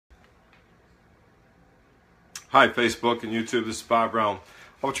Hi Facebook and YouTube, this is Bob Brown.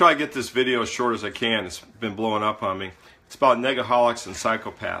 I'll try to get this video as short as I can. It's been blowing up on me. It's about negaholics and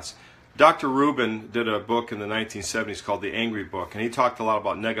psychopaths. Dr. Rubin did a book in the 1970s called The Angry Book, and he talked a lot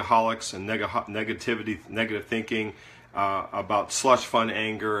about negaholics and negativity, negative thinking, about slush fund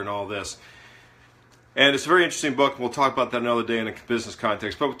anger and all this. And it's a very interesting book, and we'll talk about that another day in a business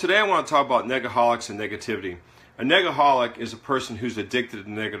context. But today I want to talk about negaholics and negativity. A negaholic is a person who's addicted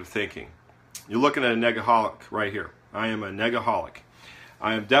to negative thinking. You're looking at a negaholic right here. I am a negaholic.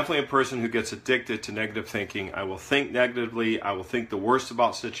 I am definitely a person who gets addicted to negative thinking. I will think negatively. I will think the worst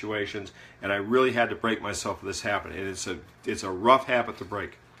about situations, and I really had to break myself of this habit. And it's a rough habit to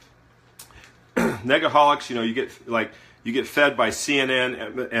break. Negaholics, you know, you get fed by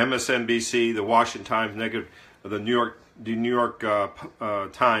CNN, MSNBC, the Washington Times, the New York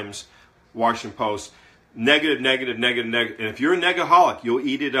Times, Washington Post. Negative. And if you're a negaholic, you'll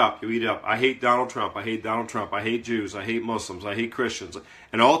eat it up. You'll eat it up. I hate Donald Trump. I hate Donald Trump. I hate Jews. I hate Muslims. I hate Christians.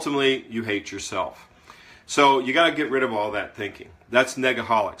 And ultimately, you hate yourself. So you got to get rid of all that thinking. That's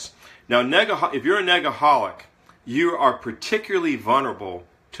negaholics. Now, if you're a negaholic, you are particularly vulnerable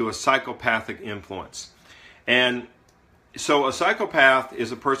to a psychopathic influence. And so a psychopath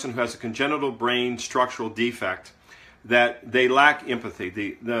is a person who has a congenital brain structural defect that they lack empathy.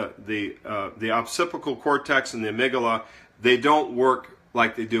 The occipital cortex and the amygdala, they don't work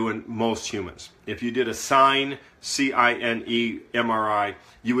like they do in most humans. If you did a CINE, C-I-N-E MRI,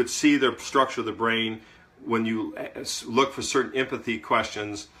 you would see the structure of the brain. When you look for certain empathy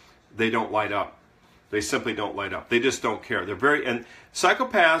questions, they don't light up. They simply don't light up. They just don't care. And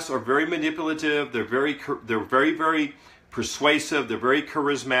psychopaths are very manipulative. They're very persuasive. They're very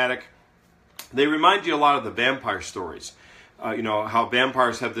charismatic. They remind you a lot of the vampire stories. You know, how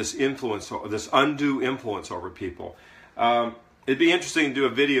vampires have this influence, this undue influence over people. It'd be interesting to do a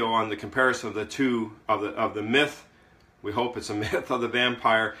video on the comparison of the two, of the myth, we hope it's a myth, of the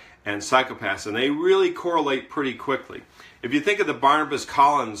vampire and psychopaths. And they really correlate pretty quickly. If you think of the Barnabas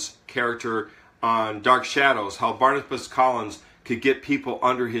Collins character on Dark Shadows, how Barnabas Collins could get people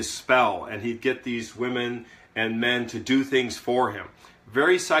under his spell, and he'd get these women and men to do things for him.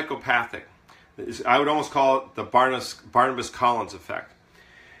 Very psychopathic. I would almost call it the Barnabas Collins effect.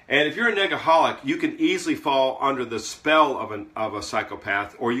 And if you're a negaholic, you can easily fall under the spell of a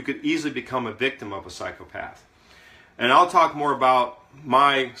psychopath, or you could easily become a victim of a psychopath. And I'll talk more about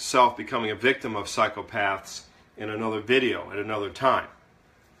myself becoming a victim of psychopaths in another video at another time.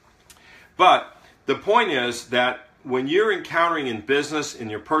 But the point is that when you're encountering in business,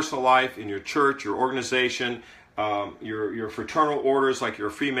 in your personal life, in your church, your organization, your fraternal orders like you're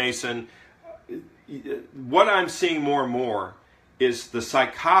a Freemason, what I'm seeing more and more is the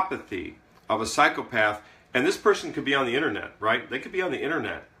psychopathy of a psychopath. And this person could be on the internet, right? They could be on the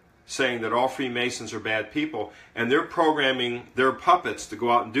internet saying that all Freemasons are bad people, and they're programming their puppets to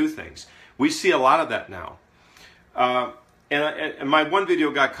go out and do things. We see a lot of that now. And my one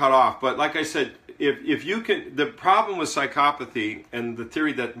video got cut off, but like I said, if you can, the problem with psychopathy and the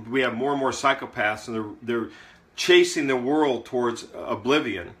theory that we have more and more psychopaths and they're chasing the world towards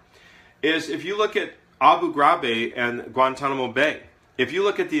oblivion, is if you look at Abu Ghraib and Guantanamo Bay, if you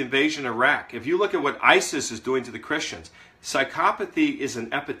look at the invasion of Iraq, if you look at what ISIS is doing to the Christians, psychopathy is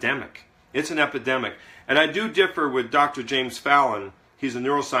an epidemic. It's an epidemic. And I do differ with Dr. James Fallon. He's a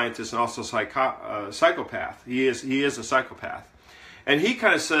neuroscientist and also psychopath. He is a psychopath. And he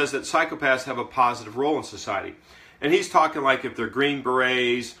kind of says that psychopaths have a positive role in society. And he's talking like if they're Green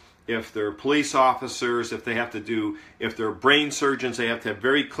Berets, if they're police officers, if they're brain surgeons, they have to have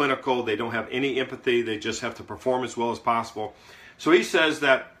very clinical, they don't have any empathy, they just have to perform as well as possible. So he says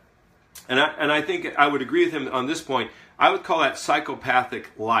that, and I think I would agree with him on this point, I would call that psychopathic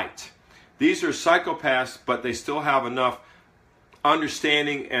light. These are psychopaths, but they still have enough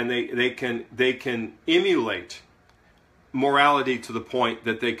understanding, and they can emulate morality to the point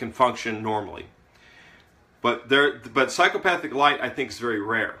that they can function normally. But psychopathic light, I think, is very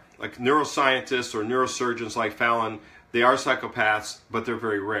rare. Like neuroscientists or neurosurgeons like Fallon, they are psychopaths, but they're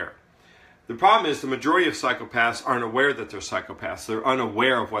very rare. The problem is the majority of psychopaths aren't aware that they're psychopaths. They're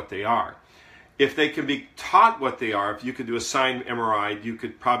unaware of what they are. If they can be taught what they are, if you could do a CINE MRI, you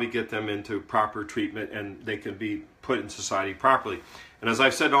could probably get them into proper treatment and they can be put in society properly. And as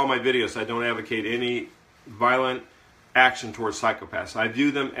I've said in all my videos, I don't advocate any violent action towards psychopaths. I view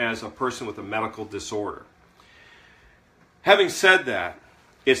them as a person with a medical disorder. Having said that,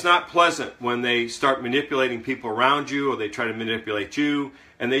 it's not pleasant when they start manipulating people around you, or they try to manipulate you,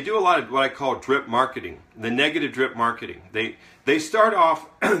 and they do a lot of what I call drip marketing, the negative drip marketing. They start off,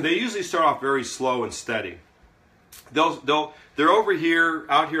 they usually start off very slow and steady. They're over here,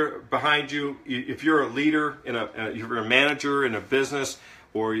 out here behind you. If you're a leader, you're a manager in a business,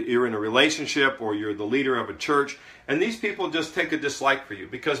 or you're in a relationship, or you're the leader of a church, and these people just take a dislike for you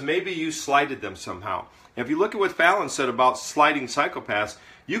because maybe you slighted them somehow. And if you look at what Fallon said about slighting psychopaths,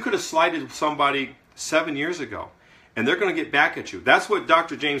 you could have slighted somebody 7 years ago, and they're going to get back at you. That's what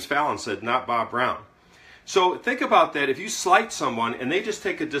Dr. James Fallon said, not Bob Brown. So think about that. If you slight someone and they just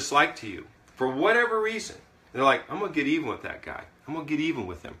take a dislike to you for whatever reason, they're like, I'm going to get even with that guy. I'm going to get even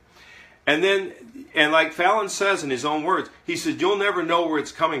with him. And like Fallon says in his own words, he says, you'll never know where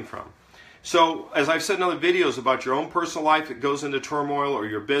it's coming from. So as I've said in other videos about your own personal life that goes into turmoil, or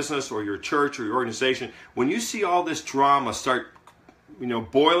your business, or your church, or your organization, when you see all this drama start,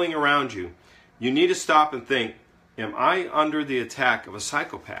 boiling around you, you need to stop and think, am I under the attack of a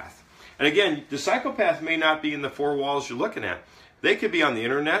psychopath? And again, the psychopath may not be in the four walls you're looking at. They could be on the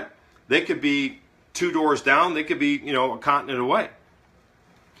internet. They could be 2 doors down. They could be, a continent away.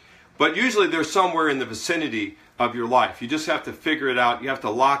 But usually they're somewhere in the vicinity of your life. You just have to figure it out. You have to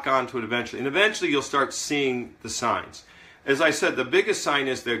lock onto it eventually. And eventually you'll start seeing the signs. As I said, the biggest sign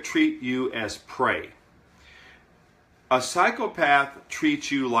is they treat you as prey. A psychopath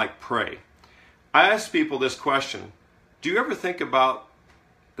treats you like prey. I ask people this question. Do you ever think about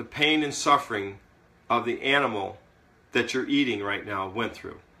the pain and suffering of the animal that you're eating right now went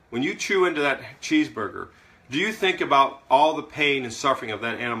through? When you chew into that cheeseburger, do you think about all the pain and suffering of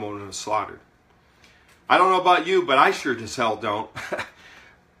that animal when it was slaughtered? I don't know about you, but I sure as hell don't.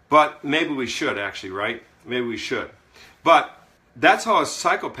 But maybe we should actually, right? Maybe we should. But that's how a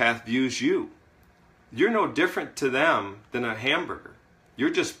psychopath views you. You're no different to them than a hamburger. You're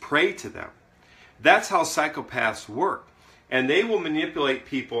just prey to them. That's how psychopaths work. And they will manipulate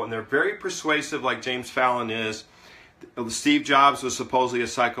people, and they're very persuasive, like James Fallon is. Steve Jobs was supposedly a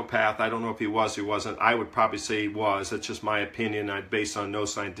psychopath. I don't know if he was or wasn't. I would probably say he was. That's just my opinion. Based on no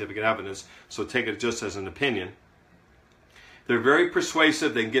scientific evidence, so take it just as an opinion. They're very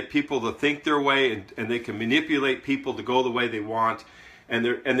persuasive. They can get people to think their way, and they can manipulate people to go the way they want. And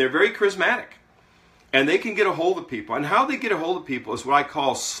they're very charismatic. And they can get a hold of people. And how they get a hold of people is what I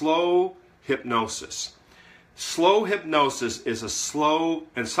call slow hypnosis. Slow hypnosis is a slow,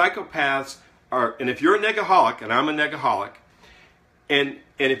 and psychopaths are, and if you're a negaholic, and I'm a negaholic, and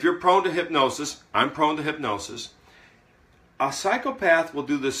if you're prone to hypnosis, I'm prone to hypnosis, a psychopath will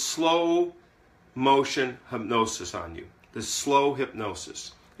do this slow motion hypnosis on you. This slow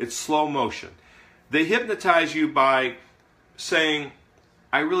hypnosis. It's slow motion. They hypnotize you by saying,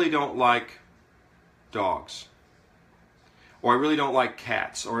 I really don't like dogs. Or I really don't like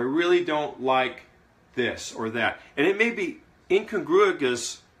cats. Or I really don't like this or that. And it may be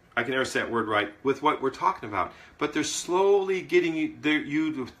incongruous, I can never say that word right, with what we're talking about. But they're slowly getting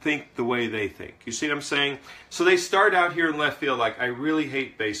you to think the way they think. You see what I'm saying? So they start out here in left field like, I really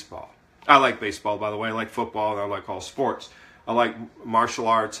hate baseball. I like baseball, by the way. I like football, and I like all sports. I like martial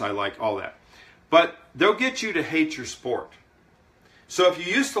arts. I like all that. But they'll get you to hate your sport. So if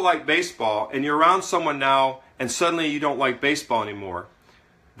you used to like baseball, and you're around someone now, and suddenly you don't like baseball anymore,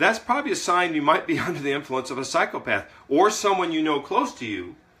 that's probably a sign you might be under the influence of a psychopath. Or someone you know close to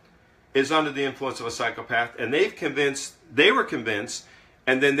you is under the influence of a psychopath, and they were convinced,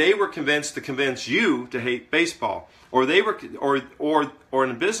 and then they were convinced to convince you to hate baseball. Or they were, or in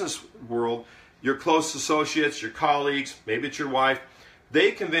the business world, your close associates, your colleagues, maybe it's your wife,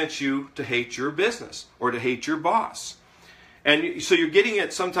 they convince you to hate your business or to hate your boss. And so you're getting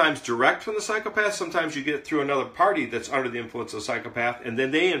it sometimes direct from the psychopath, sometimes you get it through another party that's under the influence of a psychopath, and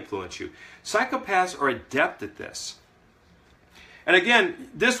then they influence you. Psychopaths are adept at this. And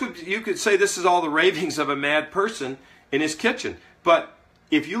again, you could say this is all the ravings of a mad person in his kitchen. But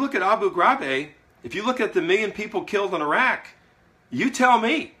if you look at Abu Ghraib, if you look at the 1 million people killed in Iraq, you tell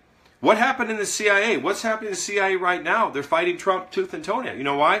me, what happened in the CIA? What's happening in the CIA right now? They're fighting Trump tooth and toenail. You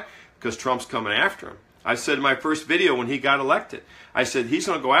know why? Because Trump's coming after him. I said in my first video when he got elected, I said he's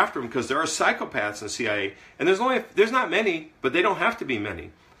going to go after him because there are psychopaths in the CIA. And there's not many, but they don't have to be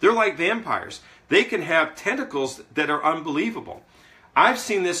many. They're like vampires. They can have tentacles that are unbelievable. I've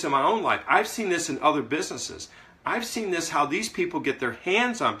seen this in my own life. I've seen this in other businesses. I've seen this, how these people get their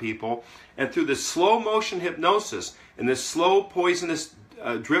hands on people, and through this slow motion hypnosis and this slow poisonous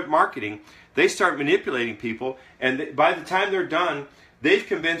drip marketing, they start manipulating people, and by the time they're done, they've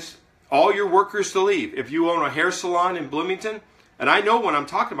convinced all your workers to leave. If you own a hair salon in Bloomington, and I know what I'm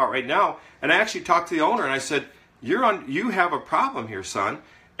talking about right now, and I actually talked to the owner, and I said, you have a problem here, son.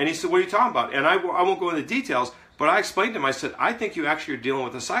 And he said, what are you talking about? And I won't go into details, but I explained to him, I said, I think you actually are dealing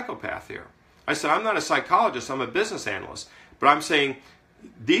with a psychopath here. I said, I'm not a psychologist, I'm a business analyst. But I'm saying,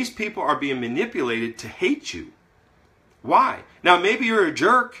 these people are being manipulated to hate you. Why? Now, maybe you're a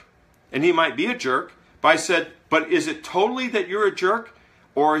jerk, and he might be a jerk, but I said, but is it totally that you're a jerk,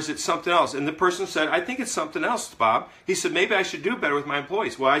 or is it something else? And the person said, I think it's something else, Bob. He said, maybe I should do better with my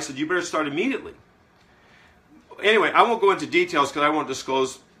employees. Well, I said, you better start immediately. Anyway, I won't go into details because I won't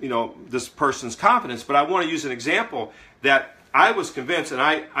disclose, this person's confidence, but I want to use an example that I was convinced, and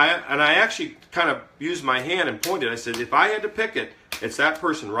I actually kind of used my hand and pointed. I said, if I had to pick it, it's that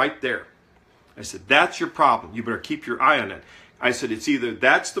person right there. I said, that's your problem. You better keep your eye on it. I said, it's either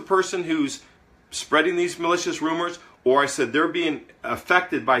that's the person who's spreading these malicious rumors, or I said, they're being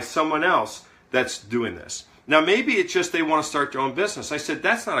affected by someone else that's doing this. Now, maybe it's just they want to start their own business. I said,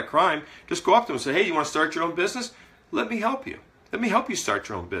 that's not a crime. Just go up to them and say, hey, you want to start your own business? Let me help you. Let me help you start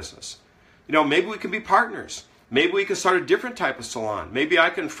your own business. Maybe we can be partners. Maybe we can start a different type of salon. Maybe I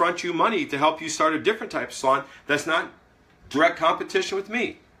can front you money to help you start a different type of salon that's not direct competition with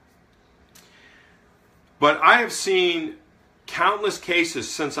me. But I have seen countless cases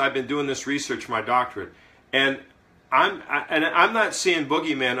since I've been doing this research for my doctorate, and I'm not seeing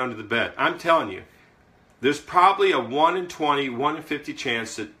boogeyman under the bed. I'm telling you, there's probably a 1 in 20, 1 in 50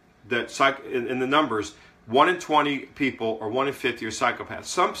 chance that in the numbers, 1 in 20 people or 1 in 50 are psychopaths.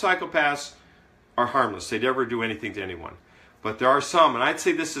 Some psychopaths are harmless. They never do anything to anyone. But there are some, and I'd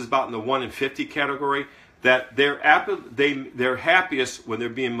say this is about in the 1 in 50 category, that they're happiest when they're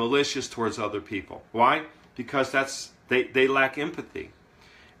being malicious towards other people. Why? Because they lack empathy.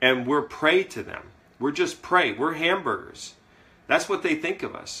 And we're prey to them. We're just prey. We're hamburgers. That's what they think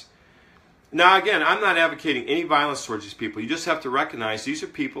of us. Now, again, I'm not advocating any violence towards these people. You just have to recognize these are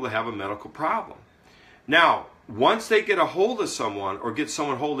people that have a medical problem. Now, once they get a hold of someone or get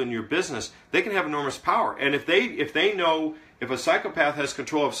someone holding your business, they can have enormous power. And if they know, if a psychopath has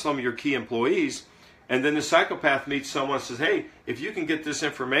control of some of your key employees, and then the psychopath meets someone and says, hey, if you can get this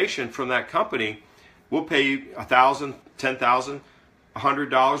information from that company, we'll pay you $1,000, $10,000,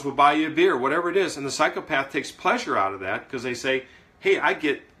 $100, we'll buy you a beer, whatever it is. And the psychopath takes pleasure out of that because they say, hey, I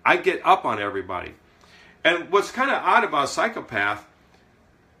get up on everybody. And what's kind of odd about a psychopath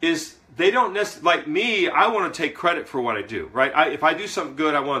is they don't necessarily, like me, I want to take credit for what I do, right? If I do something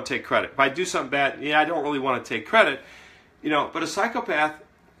good, I want to take credit. If I do something bad, I don't really want to take credit. But a psychopath,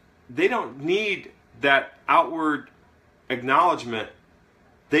 they don't need that outward acknowledgement.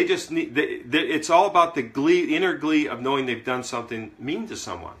 They just need, it's all about the inner glee of knowing they've done something mean to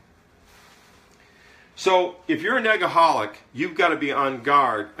someone. So if you're a negaholic, you've got to be on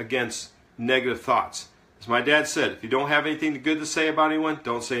guard against negative thoughts. As my dad said, if you don't have anything good to say about anyone,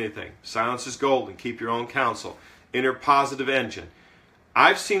 don't say anything. Silence is golden. Keep your own counsel. Inner positive engine.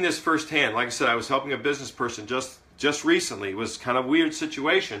 I've seen this firsthand. Like I said, I was helping a business person just recently. It was kind of a weird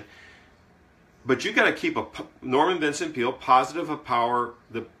situation. But you got to keep Norman Vincent Peale,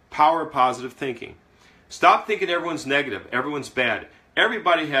 the power of positive thinking. Stop thinking everyone's negative, everyone's bad.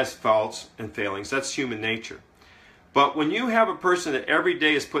 Everybody has faults and failings. That's human nature. But when you have a person that every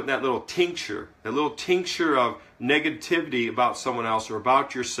day is putting that little tincture of negativity about someone else or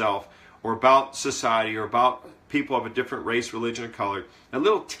about yourself or about society or about people of a different race, religion, or color, a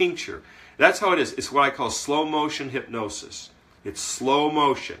little tincture, that's how it is. It's what I call slow motion hypnosis. It's slow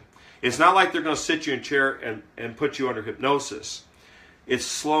motion. It's not like they're going to sit you in a chair and put you under hypnosis. It's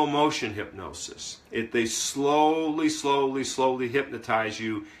slow motion hypnosis. They slowly hypnotize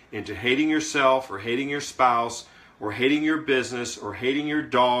you into hating yourself or hating your spouse or hating your business or hating your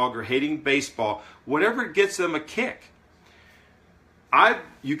dog or hating baseball, whatever gets them a kick.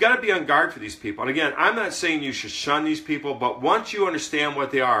 You got to be on guard for these people. And again, I'm not saying you should shun these people, but once you understand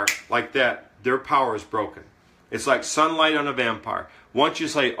what they are like that, their power is broken. It's like sunlight on a vampire. Once you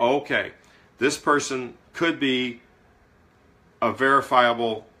say, okay, this person could be a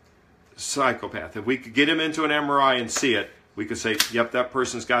verifiable psychopath. If we could get him into an MRI and see it, we could say, yep, that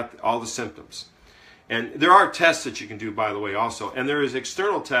person's got all the symptoms. And there are tests that you can do, by the way, also. And there is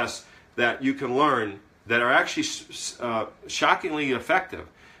external tests that you can learn that are actually shockingly effective,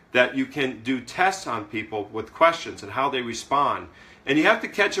 that you can do tests on people with questions and how they respond. And you have to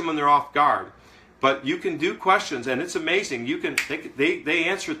catch them when they're off guard. But you can do questions, and it's amazing. They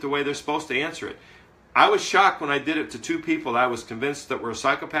answer it the way they're supposed to answer it. I was shocked when I did it to 2 people that I was convinced that were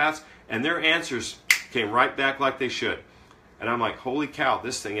psychopaths, and their answers came right back like they should. And I'm like, holy cow,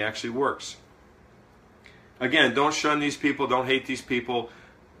 this thing actually works. Again, don't shun these people, don't hate these people.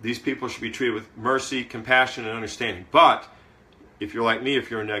 These people should be treated with mercy, compassion, and understanding. But if you're like me, if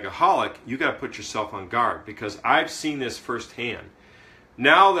you're a negaholic, you got to put yourself on guard, because I've seen this firsthand.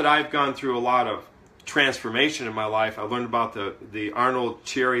 Now that I've gone through a lot of transformation in my life, I learned about the Arnold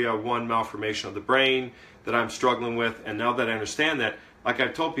Chiari 1 malformation of the brain that I'm struggling with, and now that I understand that, like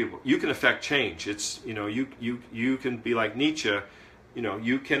I've told people, you can affect change. It's, you know, you can be like Nietzsche, you know,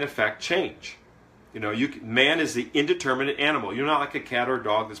 you can affect change. You know, man is the indeterminate animal. You're not like a cat or a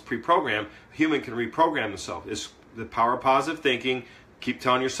dog that's pre-programmed. A human can reprogram themselves. It's the power of positive thinking. Keep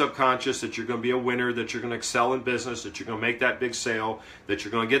telling your subconscious that you're going to be a winner, that you're going to excel in business, that you're going to make that big sale, that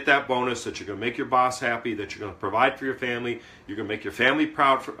you're going to get that bonus, that you're going to make your boss happy, that you're going to provide for your family, you're going to make your family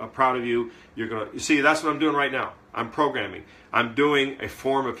proud of you. You see, that's what I'm doing right now. I'm programming. I'm doing a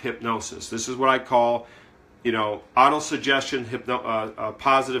form of hypnosis. This is what I call, you know, auto-suggestion,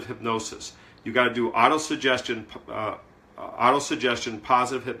 positive hypnosis. You got to do auto-suggestion,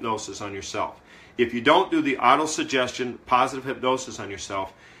 positive hypnosis on yourself. If you don't do the auto-suggestion, positive hypnosis on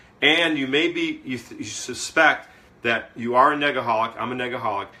yourself, and you suspect that you are a negaholic, I'm a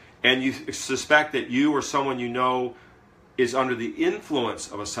negaholic, and you suspect that you or someone you know is under the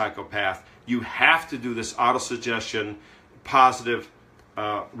influence of a psychopath, you have to do this auto-suggestion, positive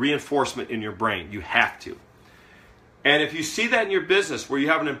reinforcement in your brain. You have to. And if you see that in your business where you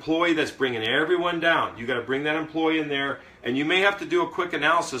have an employee that's bringing everyone down, you got to bring that employee in there, and you may have to do a quick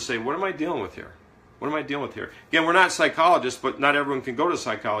analysis, say, what am I dealing with here? What am I dealing with here? Again, we're not psychologists, but not everyone can go to a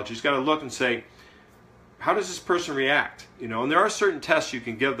psychologist. You've got to look and say, how does this person react? You know, and there are certain tests you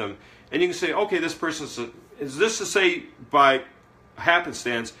can give them, and you can say, okay, this person's, is this to say by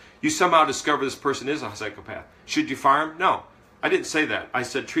happenstance, you somehow discover this person is a psychopath? Should you fire him? No, I didn't say that. I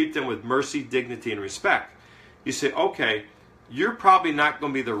said treat them with mercy, dignity, and respect. You say, okay, you're probably not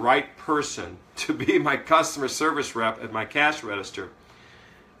going to be the right person to be my customer service rep at my cash register.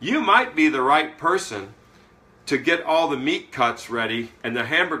 You might be the right person to get all the meat cuts ready and the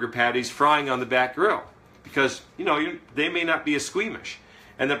hamburger patties frying on the back grill, because you know they may not be as squeamish.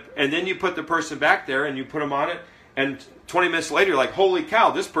 And then you put the person back there and you put them on it, and 20 minutes later you're like, holy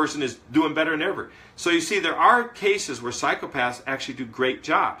cow, this person is doing better than ever. So you see, there are cases where psychopaths actually do great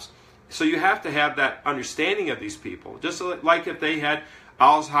jobs. So you have to have that understanding of these people, just like if they had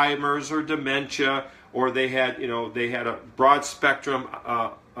Alzheimer's or dementia, or they had, you know, they had a broad spectrum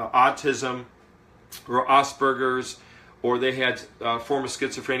autism or Asperger's, or they had a form of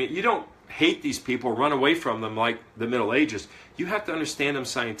schizophrenia. You don't hate these people, run away from them like the Middle Ages. You have to understand them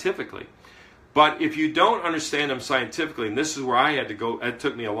scientifically. But if you don't understand them scientifically, and this is where I had to go, it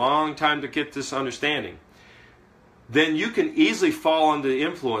took me a long time to get this understanding, then you can easily fall under the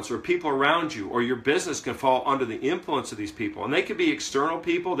influence, or people around you, or your business can fall under the influence of these people. And they could be external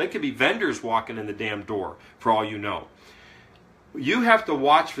people. They could be vendors walking in the damn door, for all you know. You have to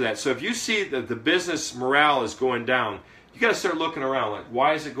watch for that. So if you see that the business morale is going down, you got to start looking around, like,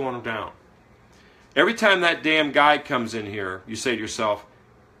 why is it going down? Every time that damn guy comes in here, you say to yourself,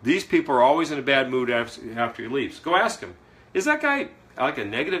 these people are always in a bad mood after he leaves. Go ask him, is that guy like a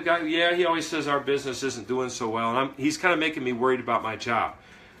negative guy? Yeah, he always says our business isn't doing so well, and he's kind of making me worried about my job.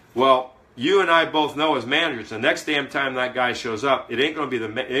 Well, you and I both know as managers, the next damn time that guy shows up, it ain't going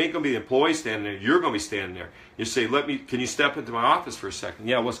to be the employee standing there. You're going to be standing there. You say, can you step into my office for a second?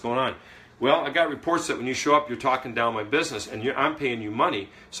 Yeah, what's going on? Well, I got reports that when you show up, you're talking down my business, and I'm paying you money.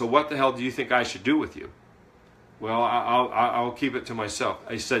 So what the hell do you think I should do with you? Well, I'll keep it to myself.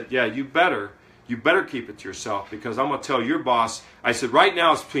 I said, yeah, you better keep it to yourself, because I'm going to tell your boss. I said, right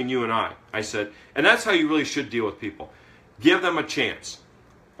now it's between you and I. I said, and that's how you really should deal with people. Give them a chance.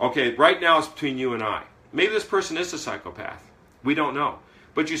 Okay, right now it's between you and I. Maybe this person is a psychopath. We don't know.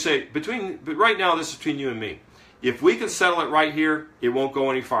 But you say, but right now this is between you and me. If we can settle it right here, it won't go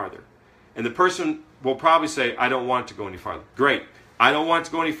any farther. And the person will probably say, I don't want it to go any farther. Great. I don't want it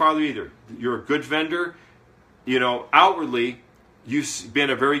to go any farther either. You're a good vendor. You know, outwardly, you've been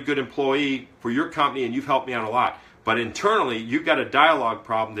a very good employee for your company, and you've helped me out a lot. But internally, you've got a dialogue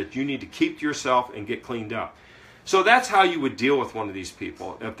problem that you need to keep to yourself and get cleaned up. So that's how you would deal with one of these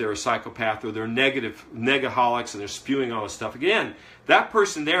people, if they're a psychopath or they're negaholics and they're spewing all this stuff. Again, that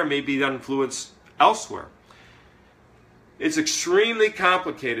person there may be influenced elsewhere. It's extremely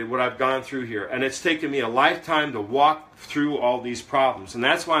complicated what I've gone through here, and it's taken me a lifetime to walk through all these problems. And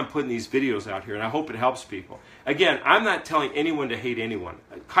that's why I'm putting these videos out here, and I hope it helps people. Again, I'm not telling anyone to hate anyone.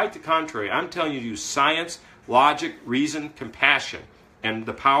 Quite the contrary. I'm telling you to use science, logic, reason, compassion, and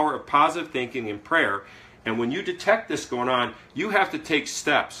the power of positive thinking and prayer. And when you detect this going on, you have to take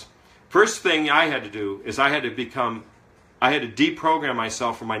steps. First thing I had to do is I had to deprogram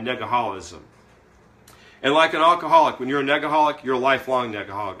myself from my negaholism. And like an alcoholic, when you're a negaholic, you're a lifelong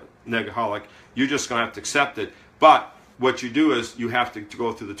negaholic. You're just going to have to accept it. But what you do is you have to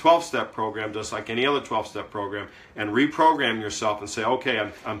go through the 12-step program, just like any other 12-step program, and reprogram yourself and say,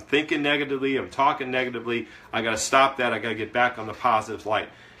 okay, I'm thinking negatively, I'm talking negatively, I got to stop that, I got to get back on the positive light.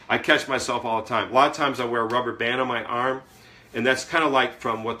 I catch myself all the time. A lot of times I wear a rubber band on my arm, And that's kind of like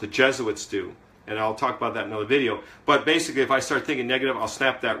from what the Jesuits do. And I'll talk about that in another video. But basically, if I start thinking negative, I'll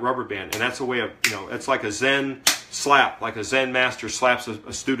snap that rubber band. And that's a way of, it's like a Zen slap, like a Zen master slaps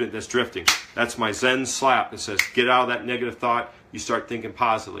a student that's drifting. That's my Zen slap. It says, get out of that negative thought. You start thinking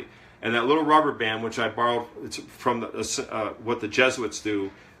positively. And that little rubber band, which I borrowed from what the Jesuits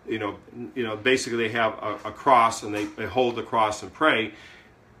do, basically they have a cross and they hold the cross and pray.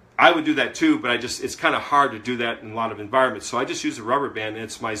 I would do that too, but it's kind of hard to do that in a lot of environments. So I just use a rubber band, and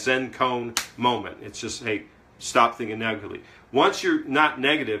it's my Zen cone moment. It's just, hey, stop thinking negatively. Once you're not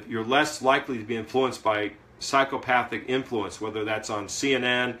negative, you're less likely to be influenced by psychopathic influence, whether that's on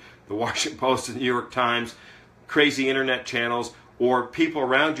CNN, the Washington Post, the New York Times, crazy internet channels, or people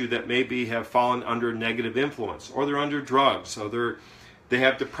around you that maybe have fallen under negative influence, or they're under drugs, or they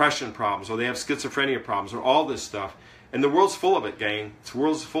have depression problems, or they have schizophrenia problems, or all this stuff. And the world's full of it, gang. The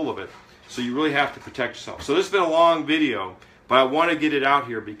world's full of it. So you really have to protect yourself. So this has been a long video, but I want to get it out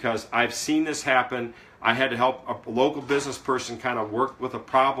here because I've seen this happen. I had to help a local business person kind of work with a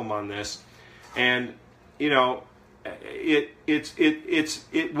problem on this. And,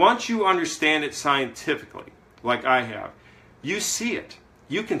 once you understand it scientifically, like I have, you see it.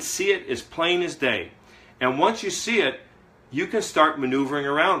 You can see it as plain as day. And once you see it, you can start maneuvering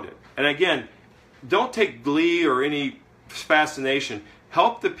around it. And again, don't take glee or any fascination.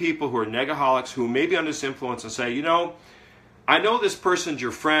 Help the people who are negaholics, who may be under this influence, and say, I know this person's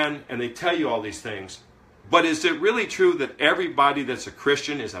your friend, and they tell you all these things, but is it really true that everybody that's a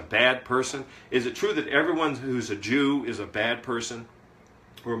Christian is a bad person? Is it true that everyone who's a Jew is a bad person,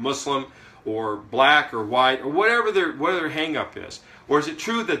 or Muslim, or black, or white, or whatever their hang-up is? Or is it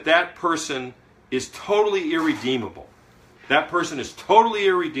true that that person is totally irredeemable? That person is totally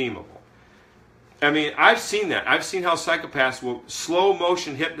irredeemable. I mean, I've seen that. I've seen how psychopaths will slow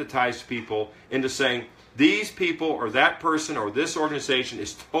motion hypnotize people into saying, these people or that person or this organization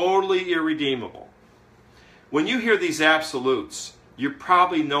is totally irredeemable. When you hear these absolutes, you're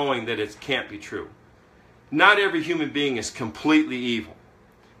probably knowing that it can't be true. Not every human being is completely evil.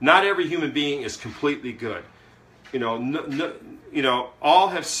 Not every human being is completely good. All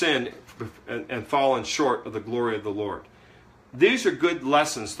have sinned and fallen short of the glory of the Lord. These are good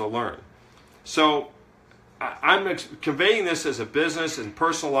lessons to learn. So I'm conveying this as a business and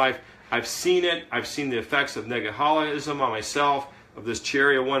personal life. I've seen it. I've seen the effects of negaholicism on myself, of this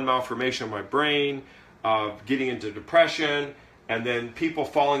cherry 1 malformation of my brain, of getting into depression, and then people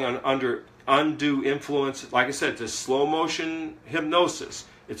falling under undue influence. Like I said, it's a slow motion hypnosis.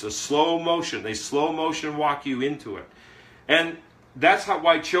 It's a slow motion. They slow motion walk you into it. And that's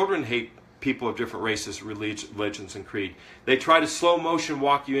why children hate people of different races, religions, and creed. They try to slow motion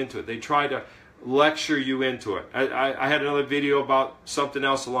walk you into it. They try to lecture you into it. I had another video about something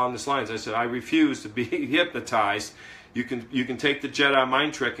else along these lines. I said, I refuse to be hypnotized. You can take the Jedi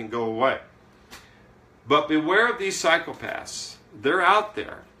mind trick and go away. But beware of these psychopaths. They're out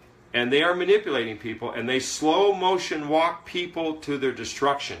there, and they are manipulating people, and they slow motion walk people to their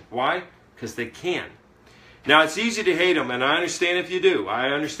destruction. Why? Because they can. Now, it's easy to hate them, and I understand if you do. I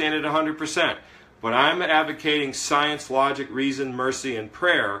understand it 100%. But I'm advocating science, logic, reason, mercy, and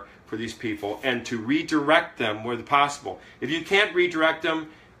prayer for these people, and to redirect them where possible. If you can't redirect them,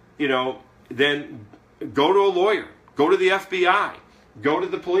 then go to a lawyer. Go to the FBI. Go to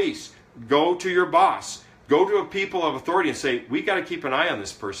the police. Go to your boss. Go to a people of authority and say, we got to keep an eye on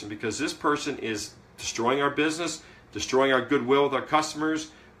this person because this person is destroying our business, destroying our goodwill with our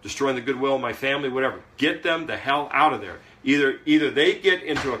customers, destroying the goodwill of my family, whatever. Get them the hell out of there. Either they get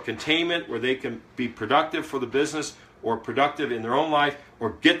into a containment where they can be productive for the business or productive in their own life,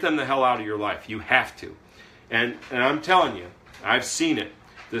 or get them the hell out of your life. You have to. And I'm telling you, I've seen it.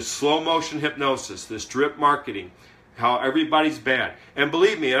 This slow motion hypnosis, this drip marketing, how everybody's bad. And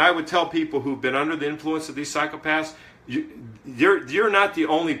believe me, and I would tell people who've been under the influence of these psychopaths, you're not the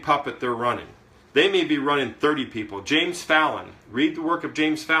only puppet they're running. They may be running 30 people. James Fallon, read the work of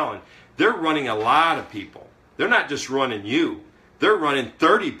James Fallon. They're running a lot of people. They're not just running you. They're running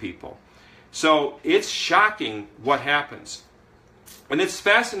 30 people. So it's shocking what happens. And it's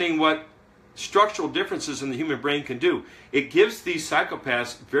fascinating what structural differences in the human brain can do. It gives these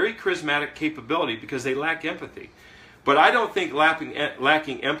psychopaths very charismatic capability because they lack empathy. But I don't think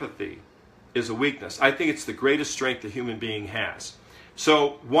lacking empathy is a weakness. I think it's the greatest strength a human being has.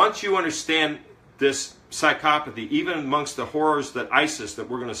 So once you understand this psychopathy, even amongst the horrors that ISIS that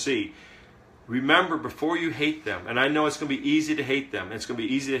we're going to see, remember before you hate them, and I know it's going to be easy to hate them, it's going to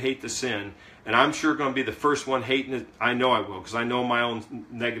be easy to hate the sin, and I'm sure going to be the first one hating it. I know I will, because I know my own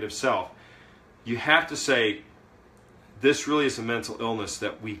negative self. You have to say, this really is a mental illness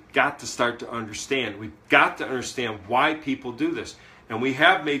that we got to start to understand. We've got to understand why people do this. And we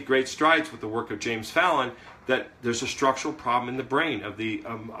have made great strides with the work of James Fallon, that there's a structural problem in the brain of the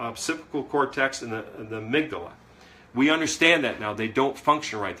occipital cortex and the amygdala. We understand that now. They don't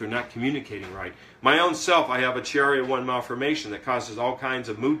function right. They're not communicating right. My own self, I have a Chiari 1 malformation that causes all kinds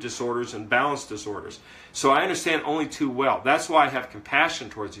of mood disorders and balance disorders. So I understand only too well. That's why I have compassion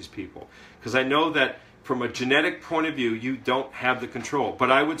towards these people, because I know that from a genetic point of view, you don't have the control.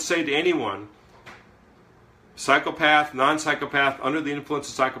 But I would say to anyone, psychopath, non-psychopath, under the influence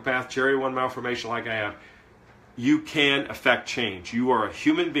of psychopath, Chiari 1 malformation like I have, you can affect change. You are a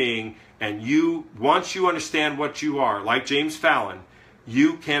human being, and once you understand what you are, like James Fallon,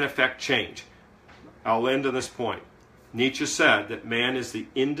 you can affect change. I'll end on this point. Nietzsche said that man is the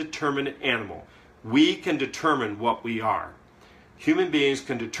indeterminate animal. We can determine what we are. Human beings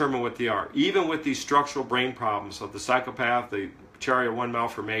can determine what they are. Even with these structural brain problems of the psychopath, the Chiari 1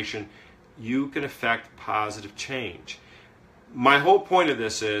 malformation, you can affect positive change. My whole point of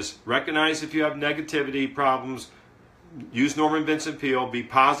this is recognize if you have negativity problems, use Norman Vincent Peale, be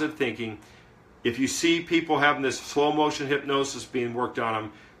positive thinking. If you see people having this slow motion hypnosis being worked on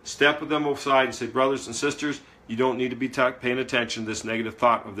them, step with them aside and say, brothers and sisters, you don't need to be paying attention to this negative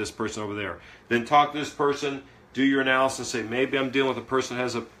thought of this person over there. Then talk to this person, do your analysis, say, maybe I'm dealing with a person who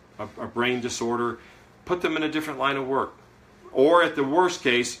has a brain disorder. Put them in a different line of work. Or at the worst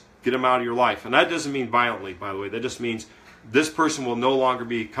case, get them out of your life. And that doesn't mean violently, by the way. That just means this person will no longer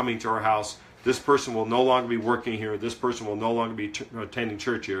be coming to our house. This person will no longer be working here. This person will no longer be attending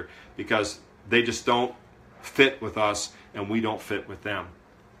church here, because they just don't fit with us and we don't fit with them.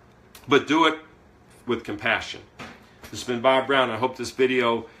 But do it with compassion. This has been Bob Brown. I hope this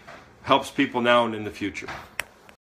video helps people now and in the future.